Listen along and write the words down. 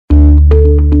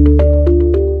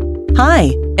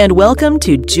Hi, and welcome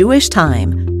to Jewish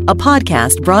Time, a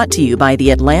podcast brought to you by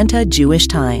the Atlanta Jewish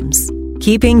Times,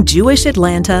 keeping Jewish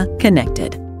Atlanta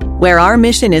connected, where our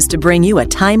mission is to bring you a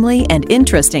timely and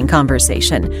interesting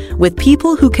conversation with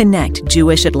people who connect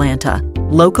Jewish Atlanta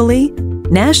locally,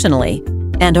 nationally,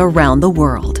 and around the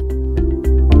world.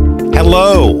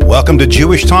 Hello, welcome to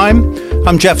Jewish Time.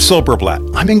 I'm Jeff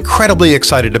Silberblatt. I'm incredibly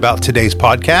excited about today's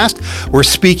podcast. We're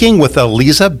speaking with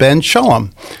Aliza Ben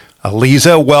Shalom.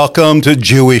 Aliza, welcome to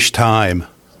Jewish Time.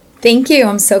 Thank you.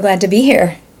 I'm so glad to be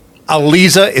here.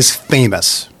 Aliza is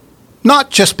famous,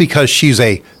 not just because she's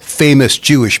a famous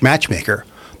Jewish matchmaker,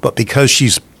 but because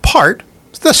she's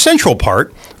the central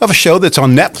part of a show that's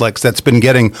on Netflix that's been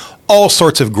getting all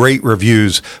sorts of great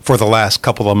reviews for the last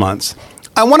couple of months.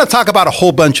 I want to talk about a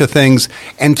whole bunch of things,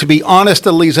 and to be honest,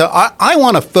 Aliza, I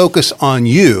want to focus on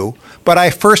you, but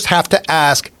I first have to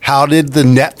ask, how did the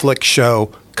Netflix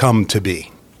show come to be?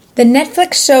 The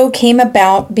Netflix show came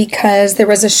about because there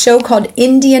was a show called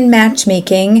Indian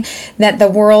Matchmaking that the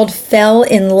world fell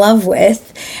in love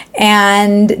with,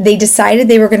 and they decided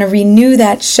they were going to renew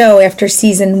that show after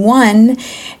season 1,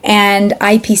 and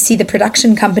IPC, the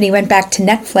production company, went back to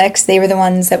Netflix. They were the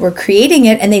ones that were creating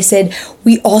it, and they said,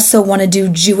 we also want to do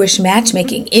Jewish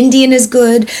matchmaking. Indian is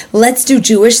good. Let's do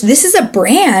Jewish. This is a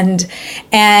brand.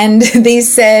 And they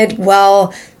said,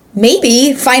 well,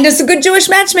 maybe find us a good Jewish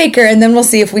matchmaker, and then we'll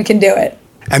see if we can do it.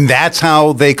 And that's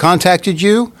how they contacted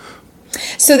you?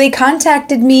 So they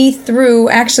contacted me through,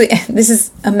 actually, this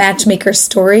is a matchmaker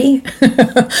story.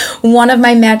 One of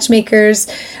my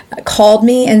matchmakers called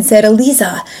me and said,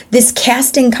 Aliza, this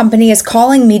casting company is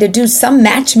calling me to do some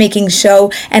matchmaking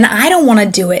show, and I don't want to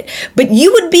do it, but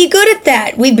you would be good at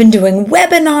that. We've been doing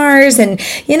webinars, and,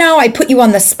 I put you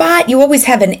on the spot. You always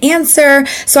have an answer.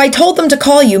 So I told them to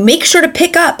call you. Make sure to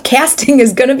pick up. Casting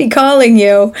is going to be calling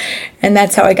you. And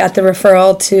that's how I got the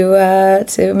referral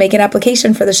to make an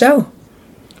application for the show.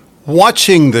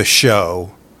 Watching the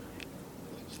show,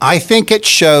 I think it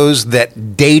shows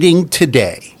that dating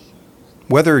today,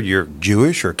 whether you're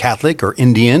Jewish or Catholic or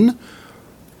Indian,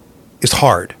 is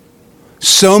hard.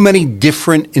 So many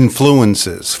different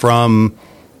influences from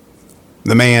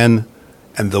the man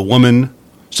and the woman,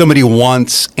 so many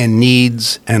wants and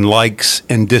needs and likes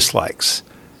and dislikes.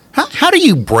 How do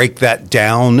you break that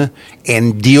down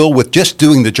and deal with just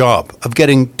doing the job of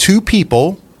getting two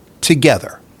people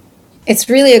together? It's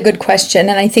really a good question,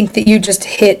 and I think that you just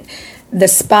hit the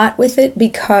spot with it,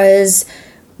 because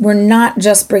we're not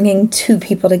just bringing two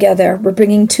people together. We're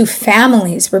bringing two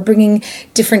families. We're bringing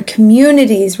different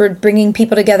communities. We're bringing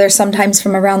people together sometimes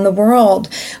from around the world.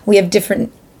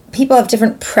 People have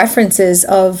different preferences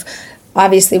of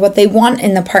obviously what they want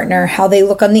in the partner, how they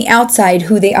look on the outside,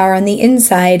 who they are on the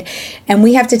inside. And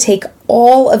we have to take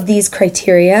all of these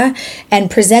criteria and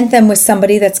present them with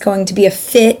somebody that's going to be a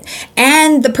fit.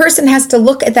 And the person has to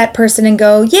look at that person and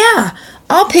go, yeah,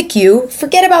 I'll pick you.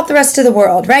 Forget about the rest of the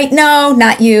world, right? No,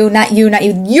 not you, not you, not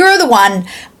you. You're the one.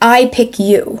 I pick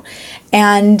you.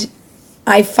 And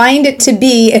I find it to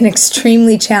be an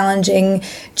extremely challenging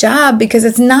job, because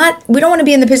we don't want to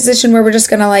be in the position where we're just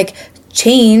going to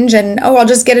change and, I'll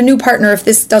just get a new partner if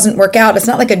this doesn't work out. It's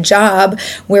not like a job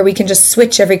where we can just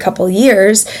switch every couple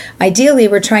years. Ideally,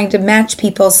 we're trying to match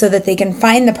people so that they can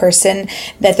find the person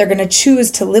that they're going to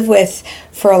choose to live with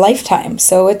for a lifetime.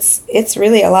 So it's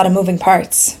really a lot of moving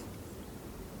parts.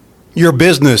 Your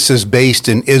business is based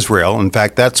in Israel. In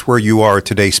fact, that's where you are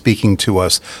today speaking to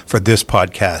us for this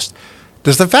podcast.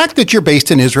 Does the fact that you're based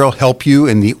in Israel help you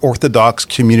in the Orthodox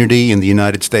community in the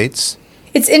United States?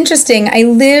 It's interesting. I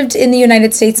lived in the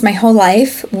United States my whole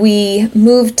life. We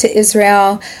moved to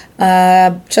Israel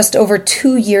just over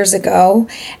 2 years ago.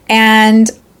 And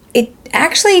it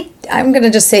actually, I'm going to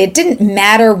just say, it didn't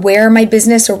matter where my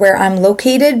business or where I'm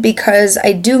located, because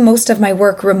I do most of my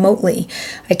work remotely.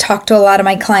 I talk to a lot of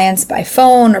my clients by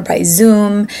phone or by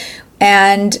Zoom.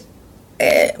 And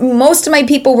most of my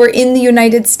people were in the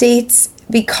United States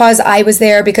because I was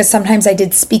there, because sometimes I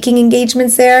did speaking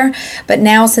engagements there. But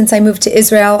now, since I moved to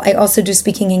Israel, I also do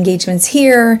speaking engagements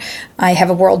here. I have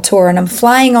a world tour and I'm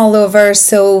flying all over.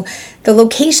 So the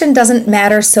location doesn't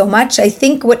matter so much. I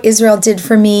think what Israel did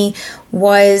for me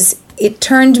was it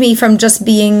turned me from just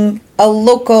being a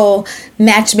local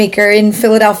matchmaker in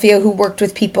Philadelphia who worked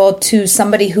with people to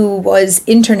somebody who was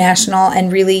international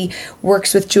and really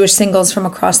works with Jewish singles from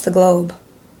across the globe.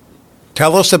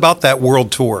 Tell us about that world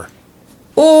tour.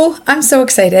 Oh, I'm so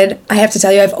excited. I have to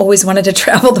tell you, I've always wanted to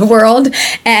travel the world,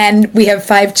 and we have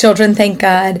 5 children, thank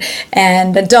God,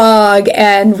 and a dog,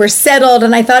 and we're settled,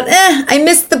 and I thought, I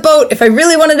missed the boat. If I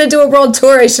really wanted to do a world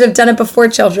tour, I should have done it before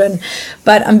children.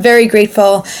 But I'm very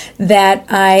grateful that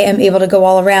I am able to go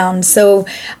all around. So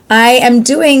I am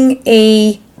doing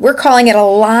we're calling it a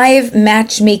live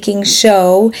matchmaking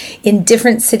show in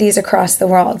different cities across the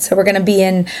world. So we're going to be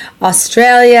in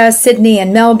Australia, Sydney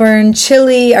and Melbourne,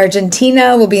 Chile,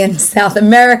 Argentina. We'll be in South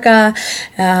America,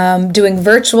 doing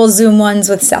virtual Zoom ones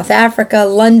with South Africa,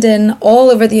 London, all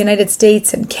over the United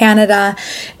States and Canada.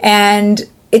 And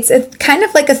it's kind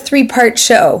of like a 3-part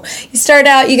show. You start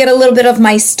out, you get a little bit of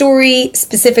my story,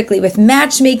 specifically with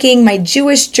matchmaking, my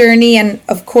Jewish journey, and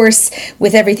of course,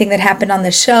 with everything that happened on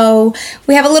the show.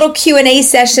 We have a little Q&A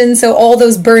session, so all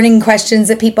those burning questions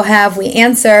that people have, we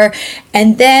answer.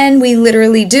 And then we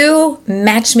literally do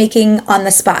matchmaking on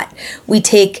the spot. We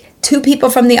take 2 people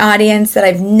from the audience that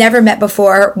I've never met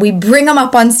before. We bring them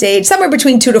up on stage, somewhere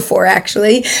between 2 to 4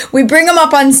 actually. We bring them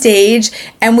up on stage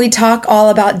and we talk all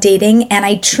about dating, and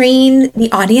I train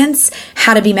the audience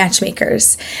how to be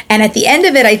matchmakers. And at the end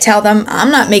of it, I tell them, I'm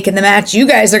not making the match. You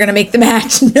guys are going to make the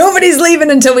match. Nobody's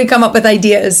leaving until we come up with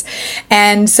ideas.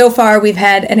 And so far, we've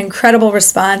had an incredible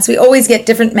response. We always get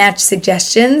different match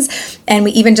suggestions. And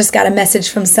we even just got a message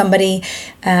from somebody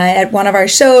at one of our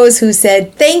shows who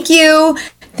said, thank you.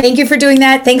 Thank you for doing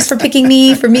that. Thanks for picking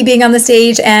me, for me being on the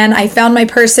stage, and I found my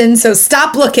person, so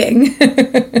stop looking.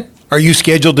 Are you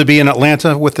scheduled to be in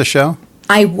Atlanta with the show?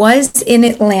 I was in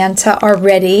Atlanta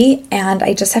already, and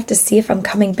I just have to see if I'm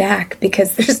coming back,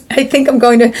 because I think I'm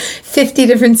going to 50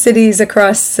 different cities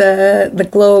across the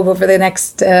globe over the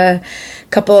next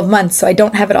couple of months, so I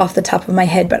don't have it off the top of my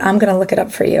head, but I'm going to look it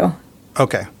up for you.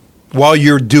 Okay. While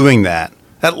you're doing that,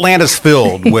 Atlanta's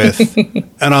filled with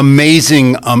an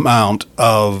amazing amount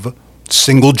of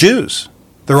single Jews.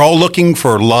 They're all looking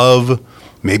for love,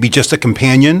 maybe just a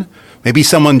companion, maybe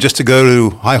someone just to go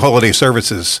to high holiday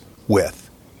services with.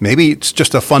 Maybe it's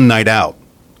just a fun night out.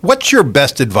 What's your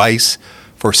best advice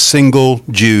for single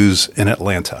Jews in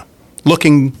Atlanta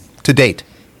looking to date?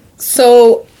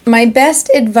 So my best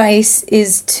advice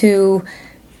is to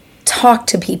talk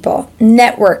to people,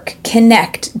 network,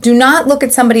 connect. Do not look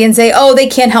at somebody and say, oh, they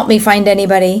can't help me find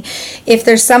anybody. If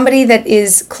there's somebody that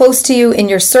is close to you in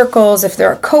your circles, if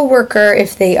they're a coworker,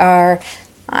 if they are,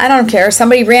 I don't care,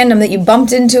 somebody random that you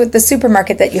bumped into at the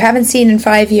supermarket that you haven't seen in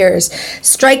 5 years,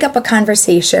 strike up a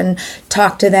conversation,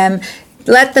 talk to them,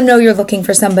 let them know you're looking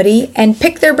for somebody, and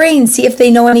pick their brains. See if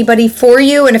they know anybody for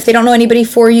you, and if they don't know anybody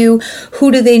for you,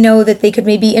 who do they know that they could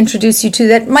maybe introduce you to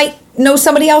that might know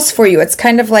somebody else for you. It's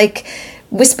kind of like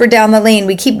whisper down the lane.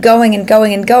 We keep going and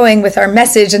going and going with our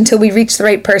message until we reach the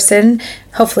right person.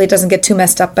 Hopefully it doesn't get too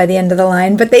messed up by the end of the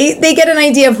line, but they get an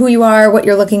idea of who you are, what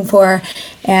you're looking for,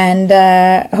 and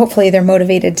hopefully they're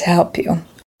motivated to help you.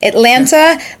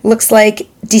 Atlanta looks like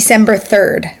December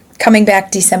 3rd, coming back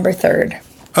December 3rd.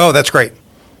 Oh, that's great.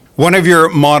 One of your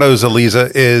mottos, Eliza,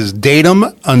 is date 'em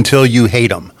until you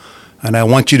hate 'em. And I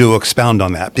want you to expound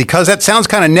on that, because that sounds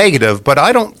kind of negative, but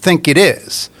I don't think it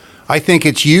is. I think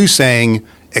it's you saying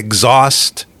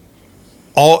exhaust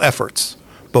all efforts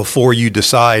before you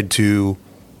decide to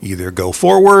either go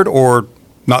forward or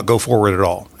not go forward at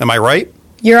all. Am I right?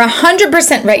 You're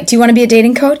 100% right. Do you want to be a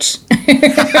dating coach?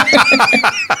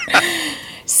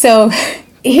 So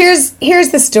here's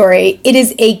the story. It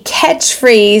is a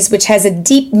catchphrase which has a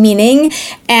deep meaning,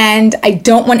 and I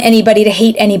don't want anybody to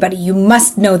hate anybody. You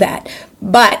must know that.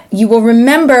 But you will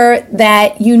remember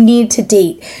that you need to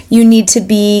date. You need to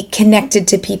be connected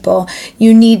to people.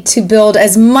 You need to build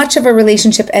as much of a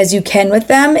relationship as you can with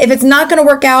them. If it's not going to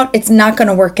work out, it's not going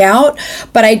to work out.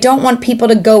 But I don't want people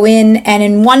to go in and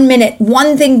in 1 minute,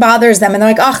 one thing bothers them and they're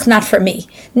like, oh, not for me.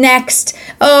 Next.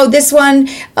 Oh, this one.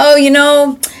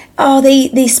 Oh,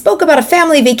 they spoke about a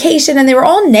family vacation and they were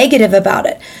all negative about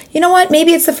it. You know what?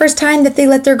 Maybe it's the first time that they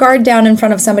let their guard down in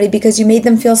front of somebody because you made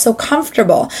them feel so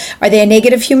comfortable. Are they a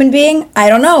negative human being? I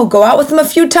don't know. Go out with them a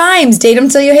few times. Date them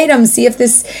till you hate them. See if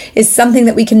this is something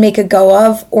that we can make a go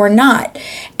of or not.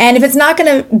 And if it's not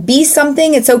going to be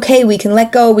something, it's okay. We can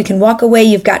let go. We can walk away.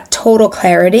 You've got total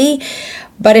clarity.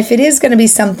 But if it is going to be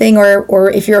something, or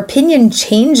if your opinion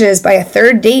changes by a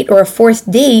third date or a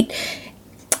fourth date,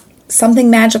 something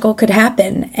magical could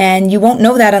happen, and you won't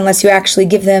know that unless you actually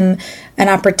give them an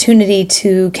opportunity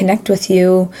to connect with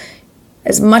you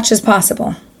as much as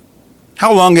possible.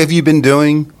 How long have you been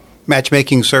doing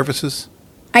matchmaking services?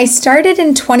 I started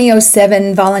in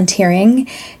 2007 volunteering,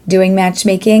 doing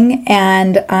matchmaking,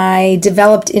 and I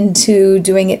developed into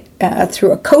doing it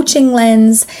through a coaching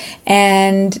lens.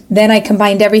 And then I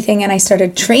combined everything and I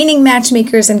started training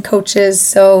matchmakers and coaches.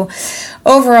 So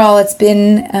overall, it's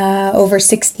been over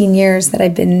 16 years that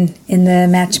I've been in the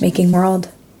matchmaking world.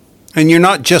 And you're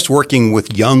not just working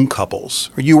with young couples.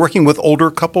 Are you working with older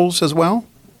couples as well?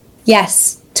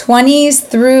 Yes, 20s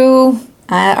through...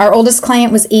 our oldest client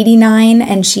was 89,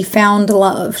 and she found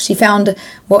love. She found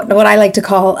what I like to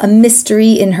call a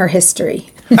mystery in her history.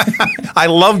 I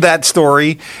love that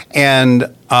story,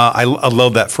 and I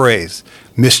love that phrase,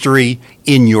 mystery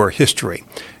in your history.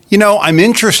 You know, I'm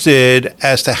interested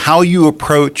as to how you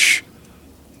approach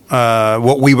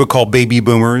what we would call baby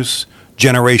boomers,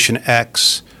 Generation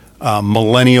X,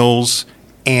 millennials,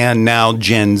 and now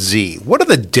Gen Z. What are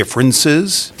the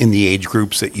differences in the age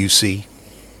groups that you see?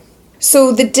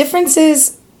 So the difference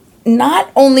is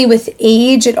not only with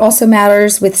age, it also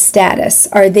matters with status.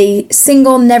 Are they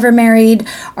single, never married?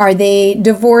 Are they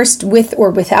divorced with or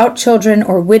without children,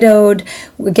 or widowed,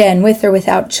 again, with or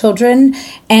without children?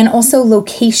 And also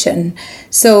location.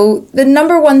 So the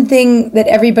number one thing that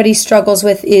everybody struggles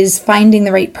with is finding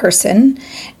the right person.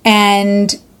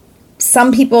 And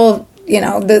some people, you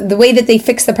know, the way that they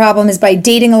fix the problem is by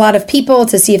dating a lot of people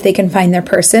to see if they can find their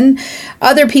person.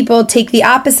 Other people take the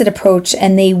opposite approach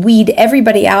and they weed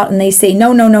everybody out and they say,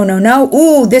 no.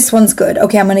 Ooh, this one's good.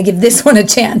 Okay, I'm going to give this one a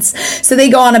chance. So they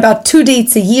go on about 2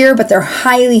 dates a year, but they're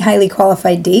highly, highly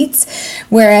qualified dates.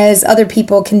 Whereas other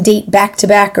people can date back to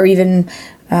back or even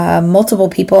multiple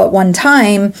people at one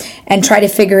time and try to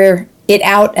figure it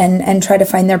out and try to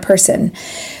find their person.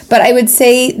 But I would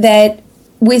say that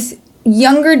with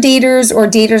younger daters or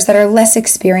daters that are less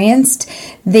experienced,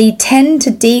 they tend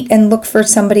to date and look for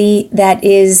somebody that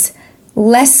is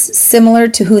less similar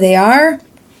to who they are,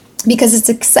 because it's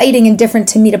exciting and different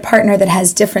to meet a partner that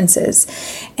has differences.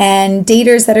 And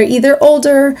daters that are either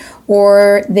older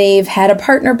or they've had a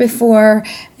partner before,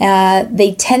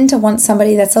 they tend to want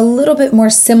somebody that's a little bit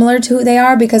more similar to who they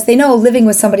are, because they know living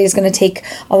with somebody is going to take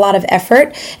a lot of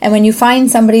effort. And when you find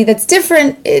somebody that's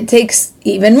different, it takes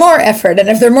even more effort. And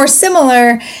if they're more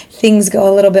similar, things go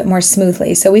a little bit more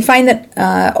smoothly. So we find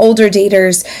that older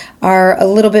daters are a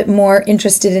little bit more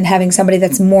interested in having somebody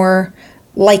that's more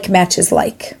like matches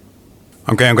like.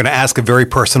 Okay, I'm going to ask a very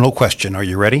personal question. Are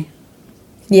you ready?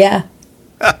 Yeah.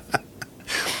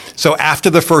 So after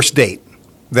the first date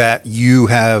that you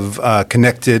have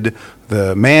connected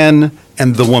the man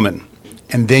and the woman,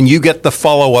 and then you get the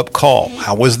follow-up call.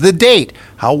 How was the date?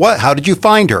 How did you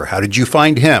find her? How did you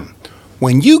find him?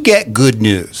 When you get good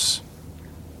news,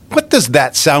 what does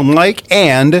that sound like?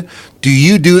 And do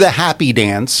you do the happy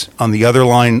dance on the other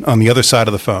line, on the other side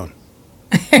of the phone?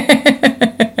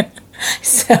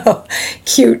 So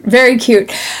cute, very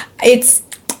cute.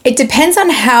 It depends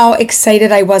on how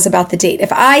excited I was about the date.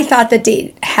 If I thought the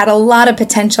date had a lot of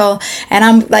potential and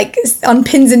I'm like on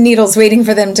pins and needles waiting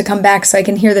for them to come back so I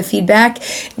can hear the feedback,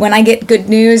 when I get good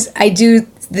news, I do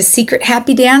the secret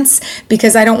happy dance,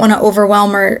 because I don't want to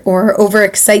overwhelm or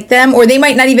overexcite them. Or they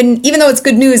might not even though it's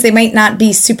good news, they might not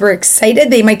be super excited.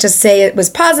 They might just say it was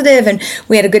positive and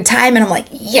we had a good time. And I'm like,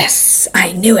 yes,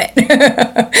 I knew it.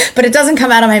 But it doesn't come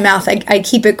out of my mouth. I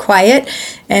keep it quiet.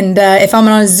 And if I'm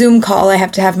on a Zoom call, I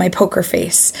have to have my poker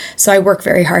face. So I work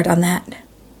very hard on that.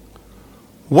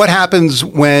 What happens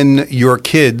when your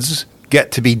kids get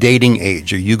to be dating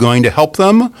age? Are you going to help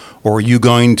them, or are you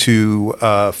going to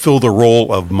fill the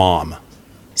role of mom?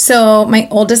 So my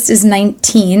oldest is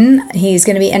 19. He's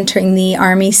going to be entering the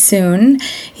Army soon.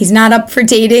 He's not up for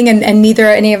dating, and neither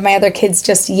are any of my other kids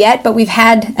just yet. But we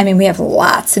have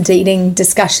lots of dating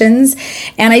discussions.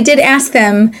 And I did ask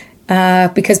them,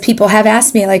 because people have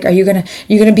asked me, like, are you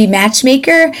gonna be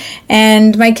matchmaker?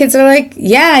 And my kids are like,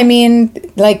 yeah,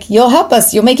 you'll help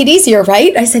us, you'll make it easier,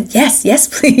 right? I said, yes,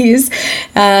 please.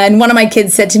 And one of my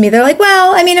kids said to me, they're like,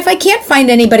 well, if I can't find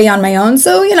anybody on my own,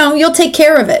 so, you'll take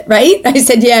care of it, right? I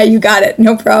said, yeah, you got it,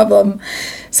 no problem.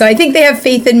 So I think they have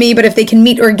faith in me, but if they can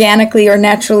meet organically or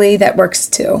naturally, that works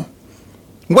too.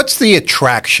 What's the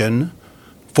attraction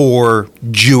for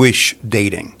Jewish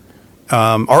dating?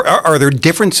 Are there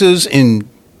differences in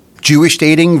Jewish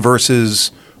dating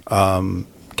versus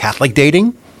Catholic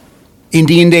dating,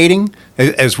 Indian dating?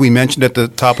 As we mentioned at the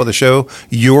top of the show,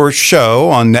 your show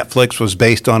on Netflix was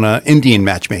based on an Indian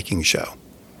matchmaking show.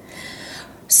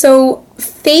 So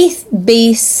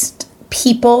faith-based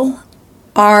people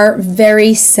are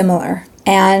very similar.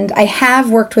 And I have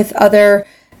worked with other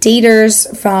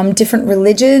daters from different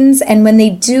religions, and when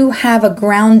they do have a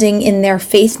grounding in their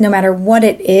faith, no matter what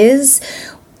it is,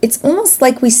 it's almost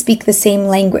like we speak the same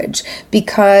language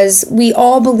because we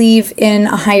all believe in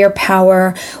a higher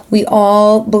power. We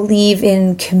all believe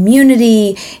in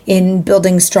community, in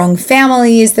building strong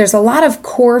families. There's a lot of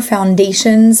core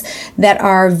foundations that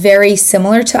are very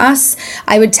similar to us.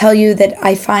 I would tell you that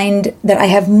I find that I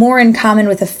have more in common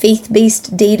with a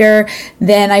faith-based dater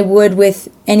than I would with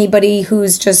anybody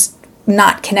who's just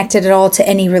not connected at all to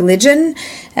any religion.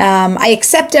 I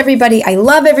accept everybody. I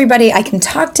love everybody. I can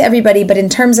talk to everybody. But in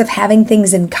terms of having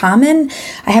things in common,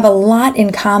 I have a lot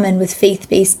in common with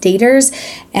faith-based daters.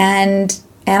 And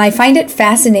I find it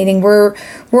fascinating. We're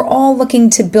all looking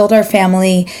to build our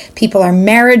family. People are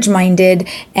marriage-minded,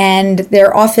 and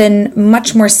they're often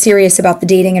much more serious about the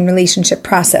dating and relationship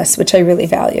process, which I really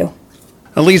value.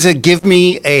 Eliza, give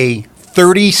me a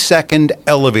 30-second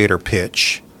elevator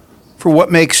pitch for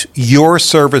what makes your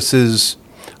services,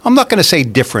 I'm not going to say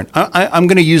different, I'm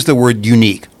going to use the word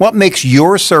unique. What makes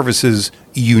your services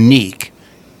unique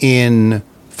in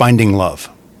finding love?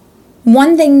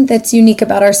 One thing that's unique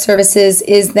about our services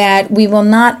is that we will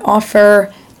not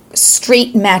offer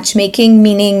straight matchmaking,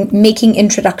 meaning making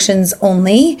introductions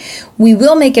only. We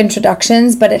will make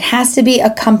introductions, but it has to be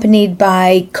accompanied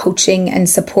by coaching and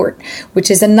support,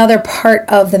 which is another part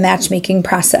of the matchmaking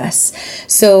process.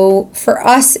 So for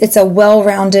us, it's a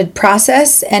well-rounded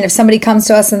process. And if somebody comes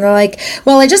to us and they're like,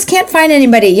 well, I just can't find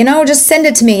anybody, just send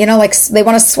it to me, like they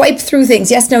want to swipe through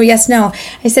things. Yes, no, yes, no.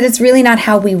 I said, it's really not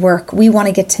how we work. We want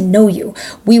to get to know you.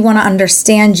 We want to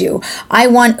understand you. I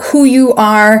want who you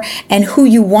are and who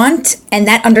you want, and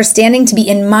that understanding to be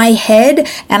in my head,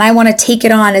 and I want to take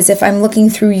it on as if I'm looking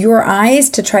through your eyes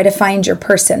to try to find your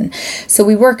person. So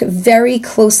we work very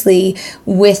closely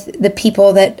with the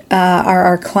people that are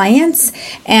our clients.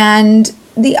 And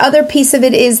the other piece of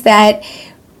it is that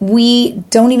we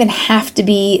don't even have to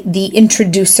be the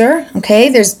introducer, okay?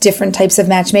 There's different types of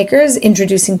matchmakers.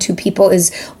 Introducing two people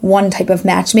is one type of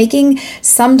matchmaking.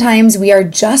 Sometimes we are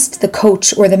just the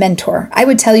coach or the mentor. I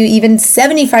would tell you even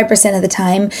 75% of the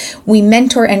time, we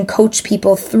mentor and coach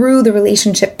people through the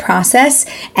relationship process,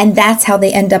 and that's how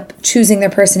they end up choosing their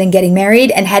person and getting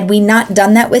married. And had we not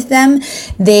done that with them,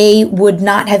 they would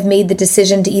not have made the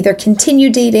decision to either continue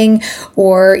dating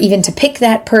or even to pick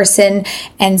that person.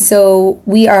 And so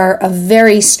we are a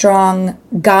very strong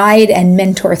guide and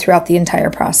mentor throughout the entire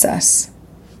process.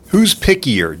 Who's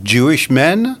pickier, Jewish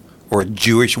men or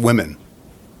Jewish women?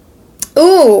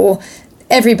 Ooh,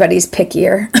 everybody's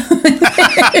pickier.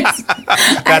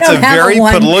 That's a very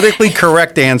politically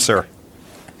correct answer.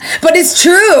 But it's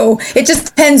true. It just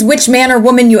depends which man or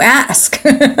woman you ask.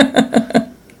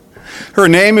 Her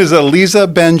name is Eliza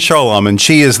Ben Sholem, and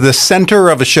she is the center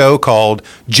of a show called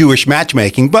Jewish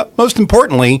Matchmaking. But most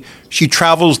importantly, she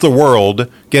travels the world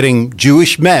getting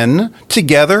Jewish men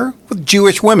together with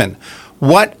Jewish women.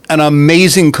 What an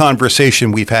amazing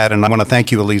conversation we've had, and I want to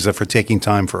thank you, Eliza, for taking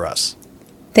time for us.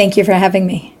 Thank you for having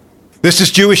me. This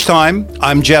is Jewish Time.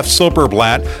 I'm Jeff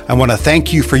Silberblatt. I want to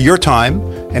thank you for your time,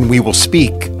 and we will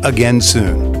speak again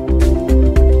soon.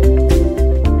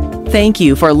 Thank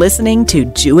you for listening to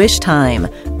Jewish Time,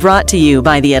 brought to you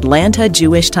by the Atlanta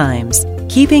Jewish Times,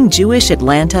 keeping Jewish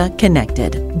Atlanta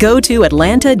connected. Go to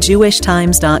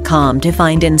atlantajewishtimes.com to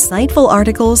find insightful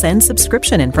articles and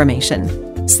subscription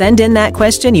information. Send in that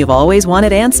question you've always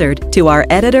wanted answered to our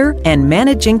editor and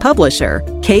managing publisher,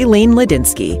 Kayleen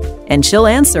Ladinsky, and she'll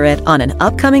answer it on an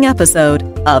upcoming episode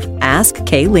of Ask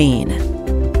Kayleen.